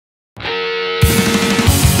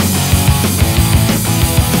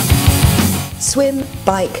Swim,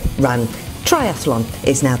 bike, run. Triathlon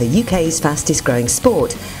is now the UK's fastest growing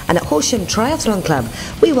sport, and at Horsham Triathlon Club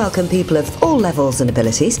we welcome people of all levels and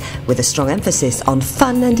abilities with a strong emphasis on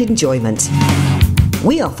fun and enjoyment.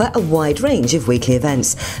 We offer a wide range of weekly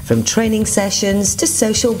events, from training sessions to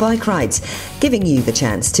social bike rides, giving you the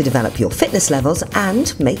chance to develop your fitness levels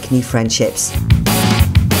and make new friendships.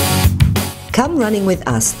 Come running with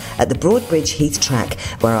us at the Broadbridge Heath track,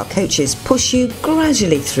 where our coaches push you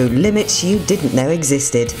gradually through limits you didn't know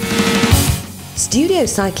existed. Studio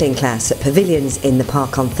cycling class at pavilions in the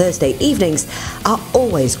park on Thursday evenings are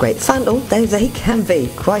always great fun, although they can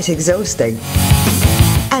be quite exhausting.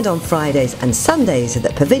 And on Fridays and Sundays at the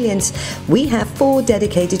pavilions, we have 4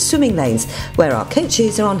 dedicated swimming lanes where our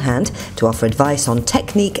coaches are on hand to offer advice on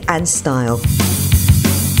technique and style.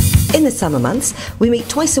 In the summer months, we meet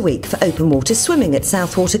twice a week for open water swimming at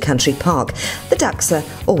Southwater Country Park. The ducks are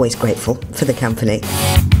always grateful for the company.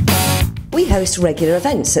 We host regular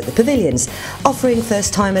events at the pavilions, offering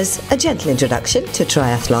first-timers a gentle introduction to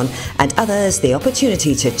triathlon and others the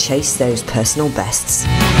opportunity to chase those personal bests.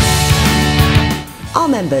 Our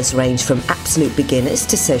members range from absolute beginners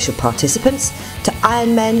to social participants to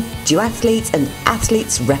Ironmen, duathletes and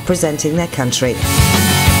athletes representing their country.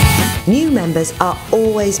 New members are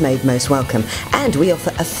always made most welcome, and we offer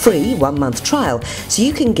a free 1-month trial so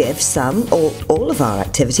you can give some or all of our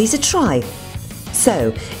activities a try.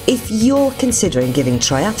 So, if you're considering giving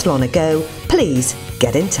triathlon a go, please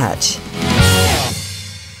get in touch.